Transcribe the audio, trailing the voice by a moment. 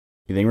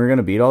You think we're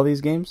gonna beat all these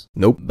games?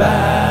 Nope.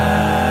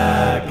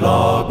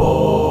 Backlog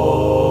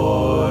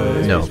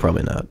boys. No,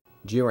 probably not.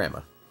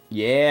 Georama.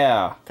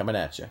 Yeah. Coming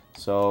at you.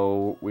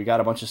 So we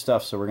got a bunch of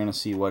stuff, so we're gonna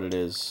see what it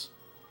is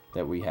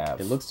that we have.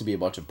 It looks to be a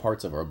bunch of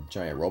parts of our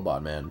giant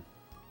robot man.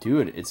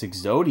 Dude, it's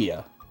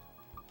Exodia.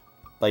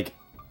 Like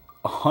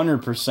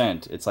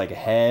 100%. It's like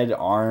head,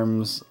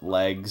 arms,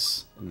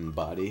 legs, And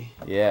body.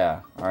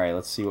 yeah. All right,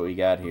 let's see what we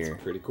got here.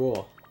 Pretty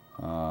cool.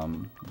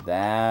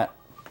 That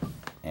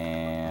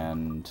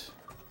and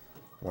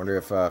Wonder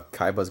if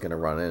Kaiba's gonna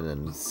run in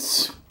and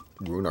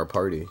ruin our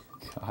party.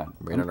 God,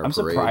 Rain on our I'm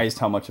parade. surprised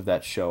how much of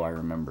that show I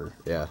remember.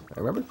 Yeah, I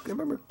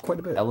remember quite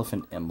a bit.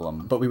 Elephant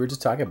emblem. But we were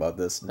just talking about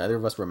this. Neither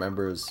of us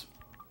remembers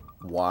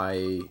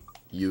why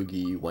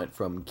Yugi went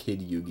from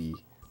Kid Yugi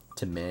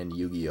to Man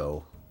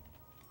Yu-Gi-Oh!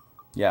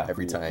 Yeah.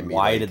 Every time he,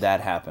 Why like, did that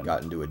happen?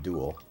 Got into a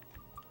duel.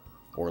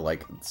 Or,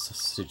 like,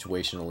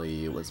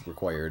 situationally it was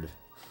required.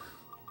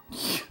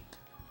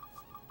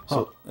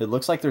 So it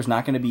looks like there's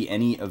not going to be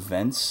any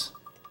events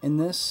in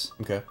this.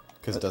 Okay.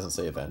 Because it doesn't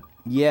say event.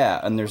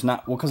 Yeah, and there's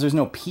not... Well, because there's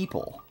no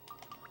people.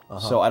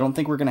 So I don't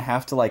think we're going to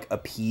have to, like,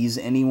 appease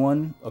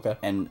anyone Okay.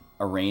 and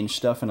arrange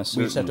stuff in a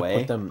certain We just have to way.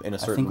 put them in a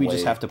certain I think we way.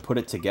 just have to put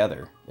it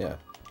together. Yeah.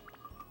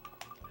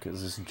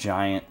 Because this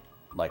giant,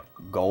 like,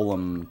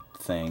 golem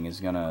thing is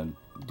going to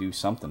do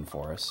something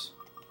for us.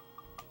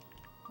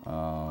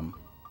 Oh,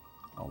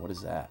 what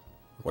is that?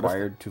 What if-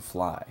 Required to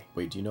fly.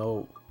 Wait, do you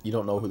know... You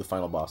don't know who the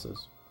final boss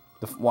is?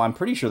 Well, I'm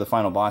pretty sure the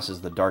final boss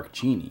is the Dark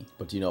Genie.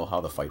 But do you know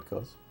how the fight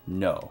goes?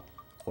 No.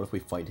 What if we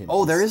fight him...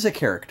 Oh, there is a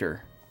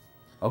character.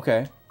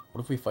 Okay.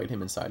 What if we fight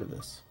him inside of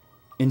this?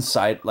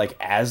 Inside, like,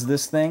 as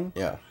this thing?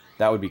 Yeah.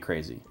 That would be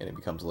crazy. And it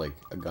becomes like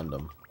a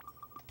Gundam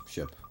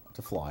ship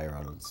to fly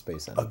around in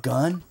space in. A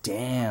gun?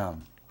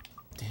 Damn.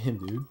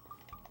 Damn, dude.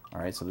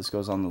 Alright, so this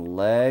goes on the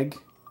leg.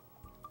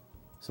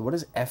 So what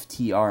does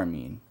FTR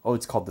mean? Oh,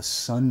 it's called the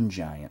Sun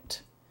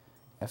Giant.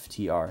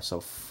 FTR, so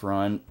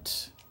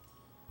front...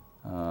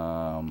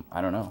 I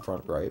don't know.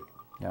 Front right.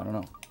 Yeah, I don't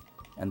know.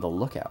 And the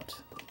Lookout.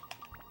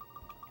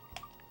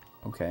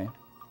 Okay.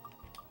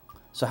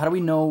 So how do we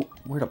know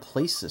where to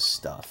place this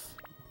stuff?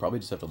 Probably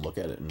just have to look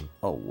at it and...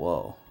 Oh,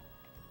 whoa.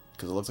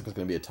 Because it looks like it's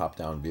going to be a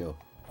top-down view.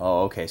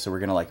 Oh, okay, so we're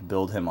gonna, like,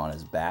 build him on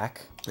his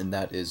back? And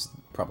that is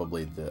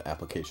probably the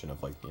application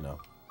of, like, you know,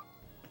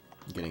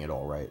 getting it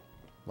all right.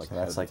 Like, So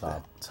that's like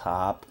the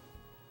top,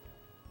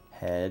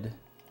 head.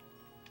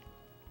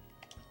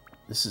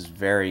 This is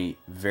very,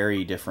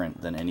 very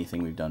different than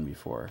anything we've done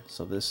before.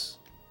 So this...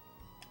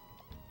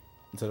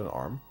 Is that an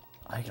arm?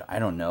 I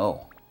don't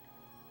know.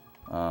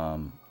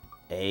 AML,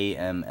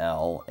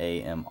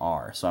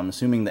 AMR. So I'm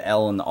assuming the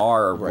L and the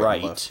R are Right and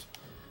right. left.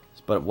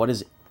 But what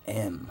is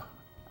M?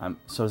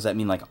 So does that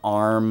mean like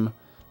arm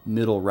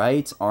middle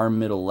right, arm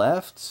middle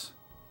left?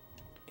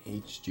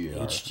 HGR.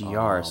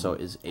 HGR. So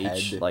is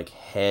H head- like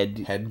head...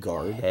 Head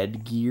guard.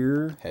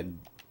 Headgear? Head...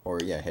 Or,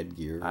 yeah,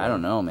 headgear. I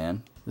don't know,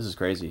 man. This is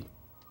crazy.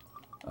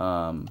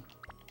 And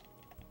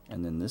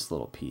then this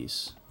little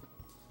piece.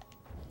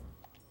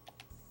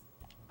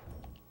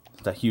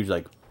 It's that huge,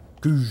 like,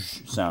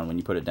 goosh sound when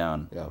you put it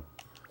down. Yeah.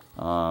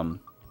 And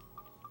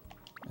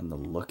the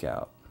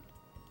Lookout.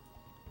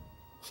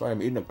 Sorry,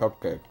 I'm eating a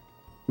cupcake.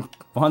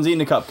 Juan's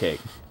eating a cupcake.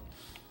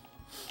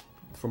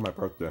 For my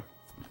birthday.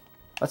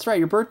 That's right,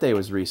 your birthday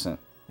was recent.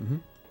 Mm-hmm.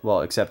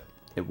 Well, except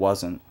it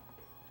wasn't.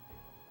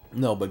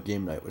 No, but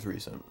game night was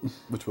recent.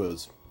 Which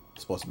was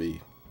supposed to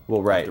be...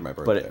 Well, right, after my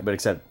birthday. but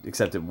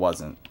except it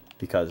wasn't,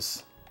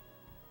 because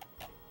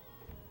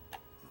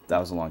that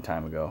was a long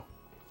time ago.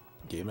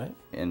 Game night?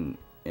 In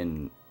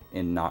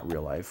not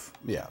real life.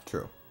 Yeah,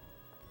 true.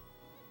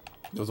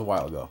 It was a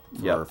while ago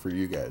for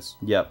you guys.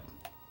 Yep.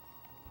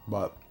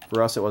 But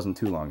For us, it wasn't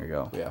too long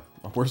ago. yeah,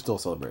 we're still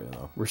celebrating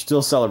though. We're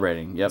still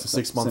celebrating. Yep. It's a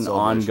 6-month It's an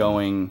celebration.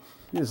 ongoing...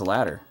 Here's a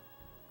ladder.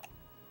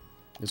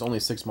 There's only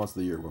 6 months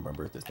of the year when my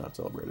birthday's not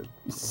celebrated.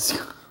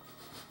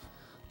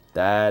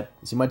 That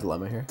You see my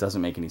dilemma here?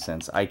 doesn't make any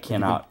sense. I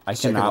cannot Check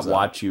this out.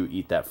 watch you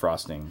eat that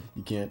frosting.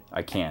 You can't.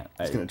 I can't.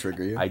 It's gonna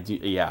trigger you. I do.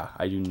 Yeah,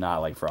 I do not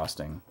like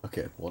frosting.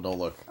 Okay, well don't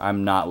look.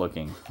 I'm not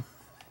looking.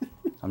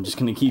 I'm just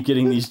gonna keep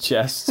getting these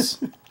chests.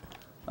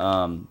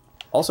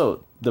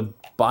 Also, the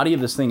body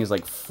of this thing is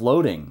like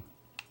floating.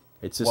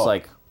 It's just Whoa.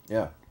 like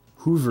Yeah.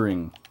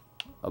 hoovering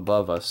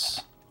above us.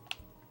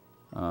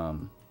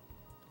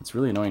 It's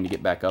really annoying to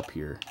get back up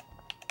here.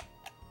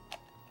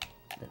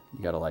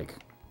 You gotta like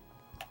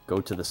go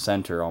to the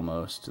center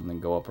almost and then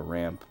go up a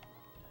ramp.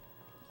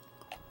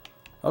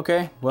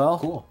 Okay, well,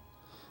 Cool.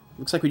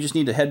 looks like we just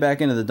need to head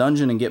back into the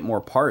dungeon and get more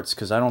parts,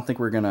 because I don't think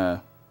we're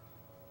gonna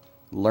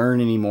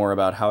learn any more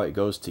about how it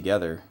goes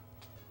together.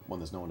 When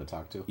there's no one to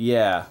talk to,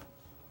 Yeah.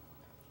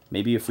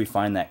 Maybe if we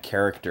find that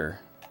character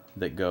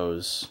that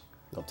goes...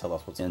 they'll tell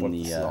us what In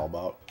this the, is all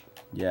about.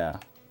 Yeah.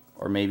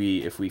 Or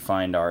maybe if we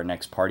find our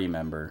next party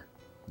member,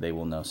 they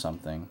will know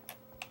something.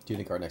 Do you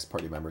think our next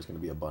party member is going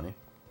to be a bunny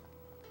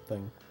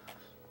thing?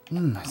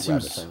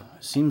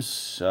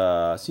 Seems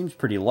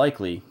pretty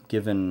likely,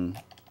 given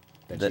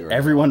that you're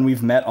everyone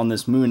we've met on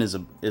this moon is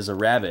a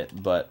rabbit.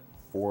 But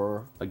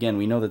 4. Again,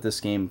 we know that this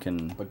game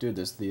can But dude,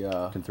 there's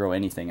the can throw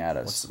anything at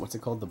us. what's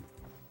it called?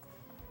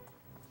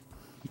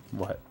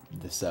 What?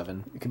 The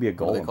 7. It could be a What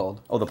goal. are they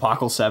called? Oh, the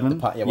Pockle 7? Yeah,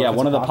 what if yeah, it's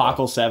one a of the Pockle?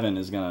 Pockle 7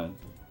 is gonna...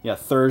 Yeah,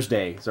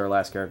 Thursday is our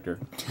last character.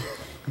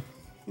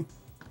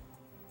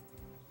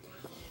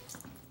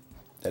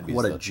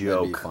 What a That'd be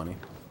joke. funny.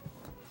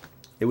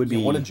 It would be...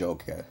 Yeah, what a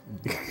joke, guy.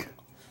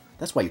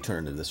 That's why you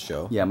turn into this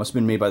show. Yeah, it must have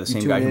been made by the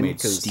same tune guy who in made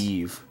 'cause-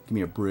 Steve. Give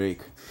me a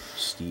break,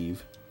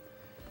 Steve.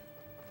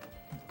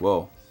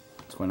 Whoa.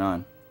 What's going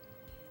on?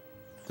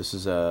 This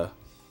is a...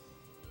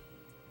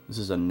 This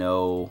is a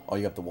no... Oh,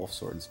 you got the wolf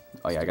swords.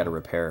 Oh yeah, I gotta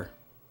repair.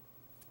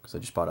 Because I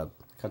just bought a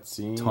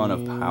Cutscene. ton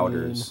of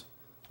powders.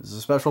 This is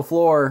a special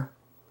floor.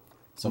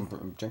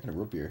 I'm drinking a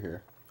root beer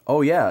here.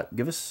 Oh yeah,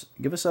 give us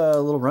a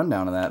little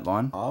rundown of that,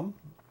 Vaughn.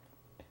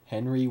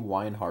 Henry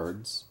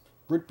Weinhard's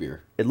root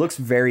beer. It looks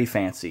very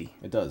fancy.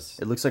 It does.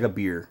 It looks like a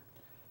beer.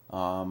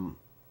 From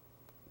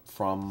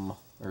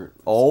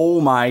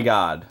Oh my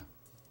god.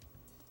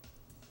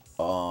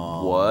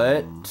 um,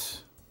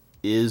 What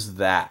is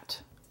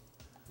that?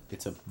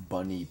 It's a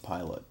bunny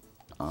pilot.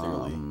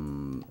 Clearly,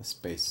 a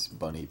space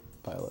bunny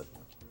pilot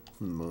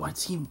from the moon.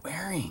 What's he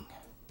wearing?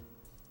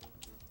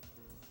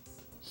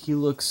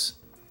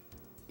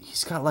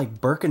 He's got like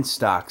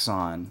Birkenstocks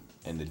on.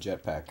 And a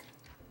jetpack,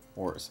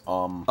 or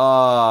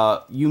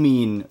You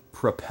mean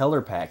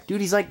propeller pack?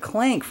 Dude, he's like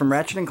Clank from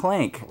Ratchet and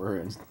Clank. we're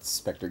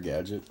Inspector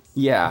Gadget.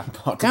 Yeah.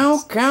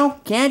 Cow,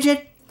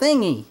 gadget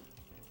thingy.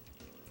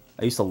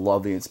 I used to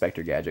love the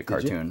Inspector Gadget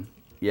Did you? cartoon.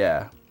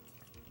 Yeah.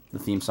 The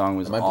theme song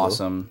was Am I blue?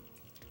 awesome.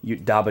 You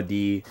dabba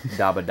dee,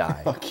 dabba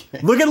die. Okay.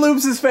 Look at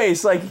Loops'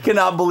 face, like he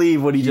cannot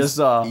believe what he just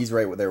saw. He's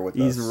right there with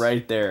us. He's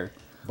right there.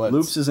 But-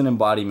 Loops is an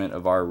embodiment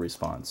of our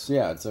response. So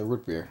yeah, it's a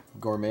root beer,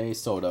 gourmet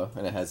soda,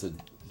 and it has a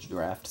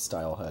draft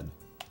style head.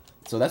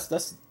 So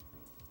that's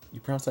you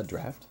pronounce that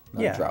draft,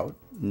 not Yeah. drought.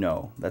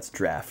 No, that's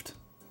draft.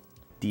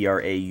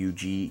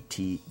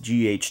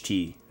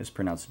 DRAUGHT is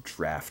pronounced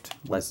draft.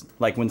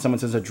 Like when someone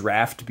says a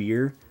draft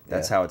beer,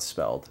 that's Yeah. how it's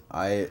spelled.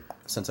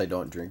 Since I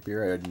don't drink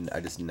beer, I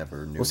just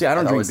never knew. Well, see, I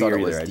don't drink always thought beer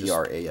it was either, I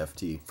just-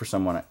 DRAFT. For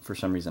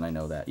some reason I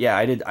know that. Yeah,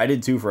 I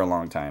did too for a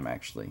long time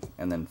actually,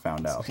 and then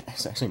found out.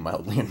 It's actually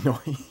mildly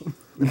annoying.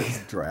 It's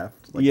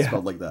draft, like Yeah.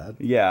 spelled like that,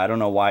 Yeah, I don't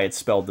know why it's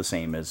spelled the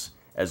same as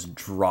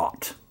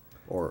draught.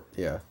 or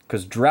yeah,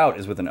 Because drought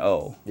is with an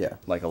O. Yeah.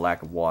 Like a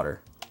lack of water.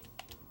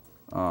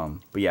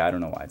 But yeah, I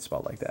don't know why it's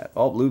spelled like that.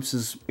 Oh, Loops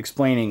is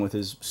explaining with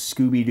his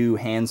Scooby-Doo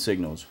hand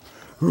signals.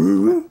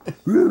 Remember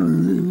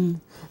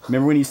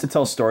when he used to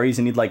tell stories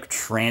and he'd like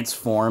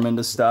transform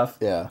into stuff?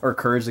 Yeah. Or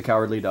Courage the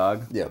Cowardly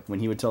Dog? Yep. When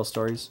he would tell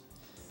stories?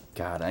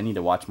 God, I need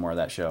to watch more of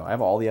that show. I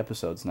have all the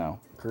episodes now.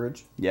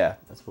 Courage. Yeah.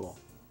 That's cool.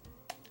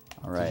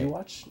 All right. Did you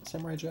watch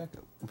Samurai Jack?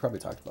 We probably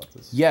talked about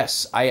this.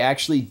 Yes, I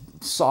actually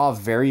saw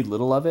very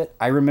little of it.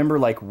 I remember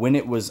like when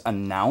it was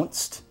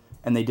announced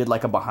and they did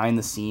like a behind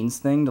the scenes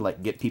thing to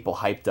like get people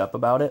hyped up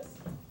about it.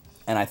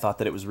 And I thought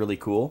that it was really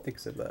cool. I think I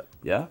said that.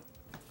 Yeah?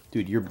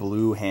 Dude, your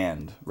blue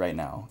hand right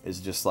now is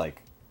just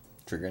like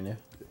Triggering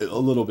you? a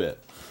little bit.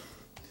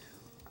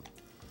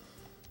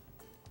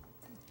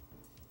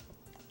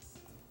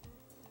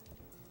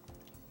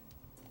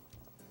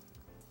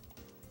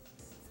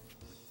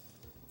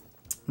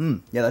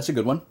 Yeah, that's a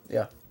good one.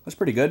 Yeah. That's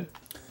pretty good.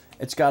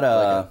 It's got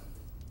a...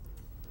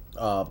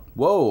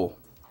 Whoa.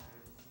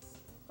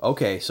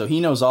 Okay, so he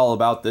knows all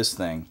about this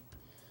thing.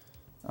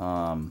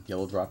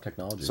 Yellow drop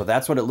technology. So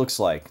that's what it looks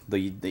like.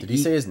 Did he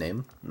say his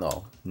name?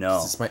 No.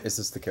 No. Is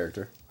this the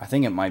character? I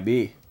think it might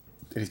be.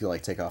 He's gonna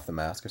like take off the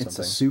mask or It's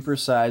a something.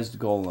 supersized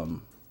golem.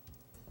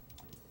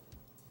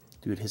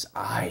 Dude, his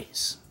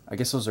eyes. I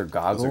guess those are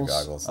goggles. Those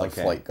are goggles, like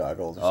Okay. flight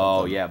goggles. Or Oh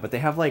something. yeah, but they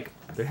have like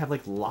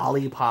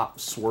lollipop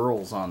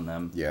swirls on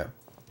them. Yeah.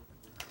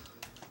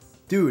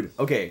 Dude,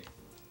 okay.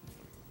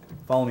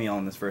 Follow me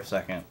on this for a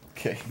second.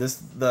 Okay.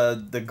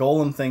 The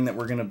golem thing that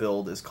we're gonna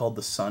build is called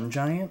the Sun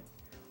Giant,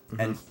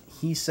 and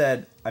he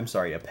said, I'm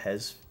sorry, a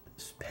Pez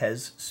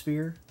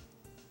sphere.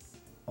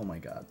 Oh my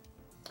god,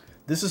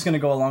 this is gonna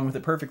go along with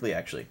it perfectly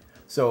actually.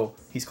 So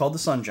he's called the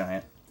Sun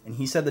Giant, and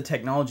he said the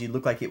technology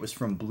looked like it was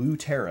from Blue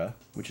Terra,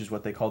 which is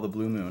what they call the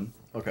Blue Moon.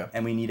 Okay.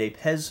 And we need a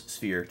Pez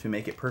sphere to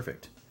make it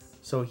perfect.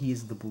 So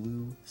he's the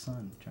Blue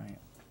Sun Giant,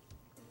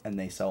 and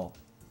they sell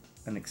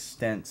an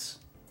extense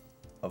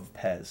of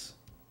Pez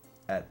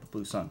at the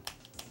Blue Sun.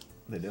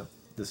 They do.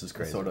 This is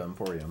crazy. Soda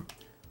Emporium.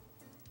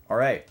 All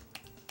right.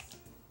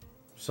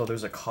 So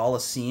there's a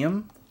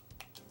Coliseum.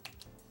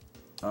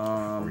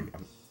 Are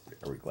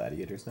we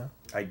gladiators now?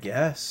 I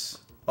guess.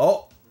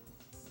 Oh,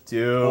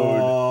 dude.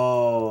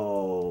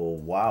 Oh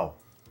wow!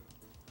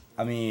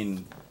 I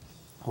mean,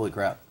 Holy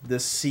crap!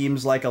 this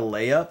seems like a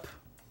layup,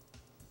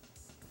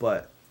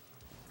 but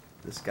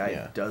this guy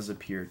Yeah. does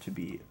appear to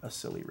be a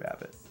silly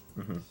rabbit.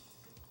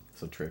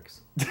 So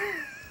tricks.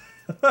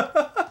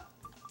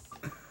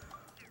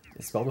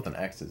 It's spelled with an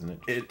X, isn't it?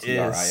 It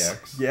Trix.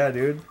 is. Yeah,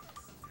 dude.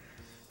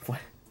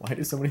 Why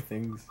do so many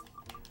things?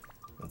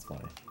 That's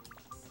funny.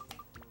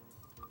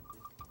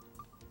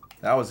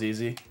 That was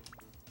easy.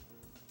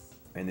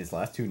 And these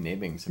last two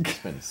namings have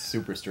just been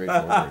super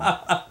straightforward.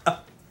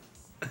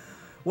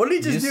 What did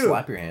he Did you just do?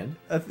 slap your hand?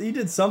 He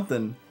did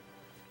something.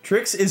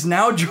 Trix is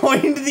now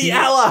joined the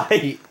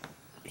ally.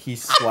 He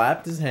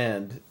slapped his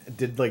hand,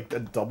 did like a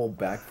double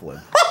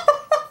backflip.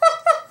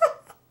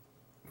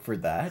 For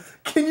that,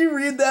 Can you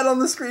read that on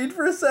the screen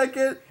for a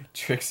second?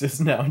 Trix has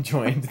now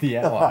joined the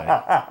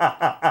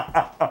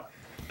ally.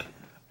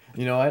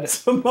 You know what?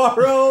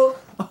 Tomorrow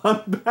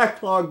on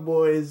Backlog,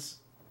 boys.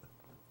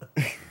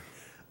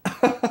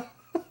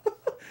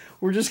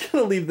 We're just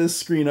gonna leave this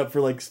screen up for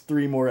like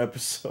 3 more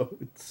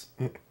episodes.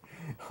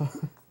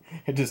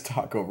 And just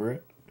talk over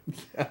it.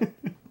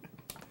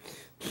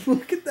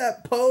 Look at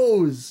that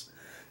pose.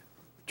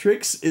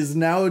 Trix is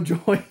now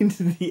joined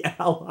the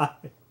ally.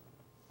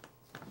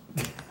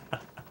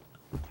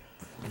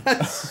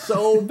 That's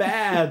so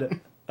bad.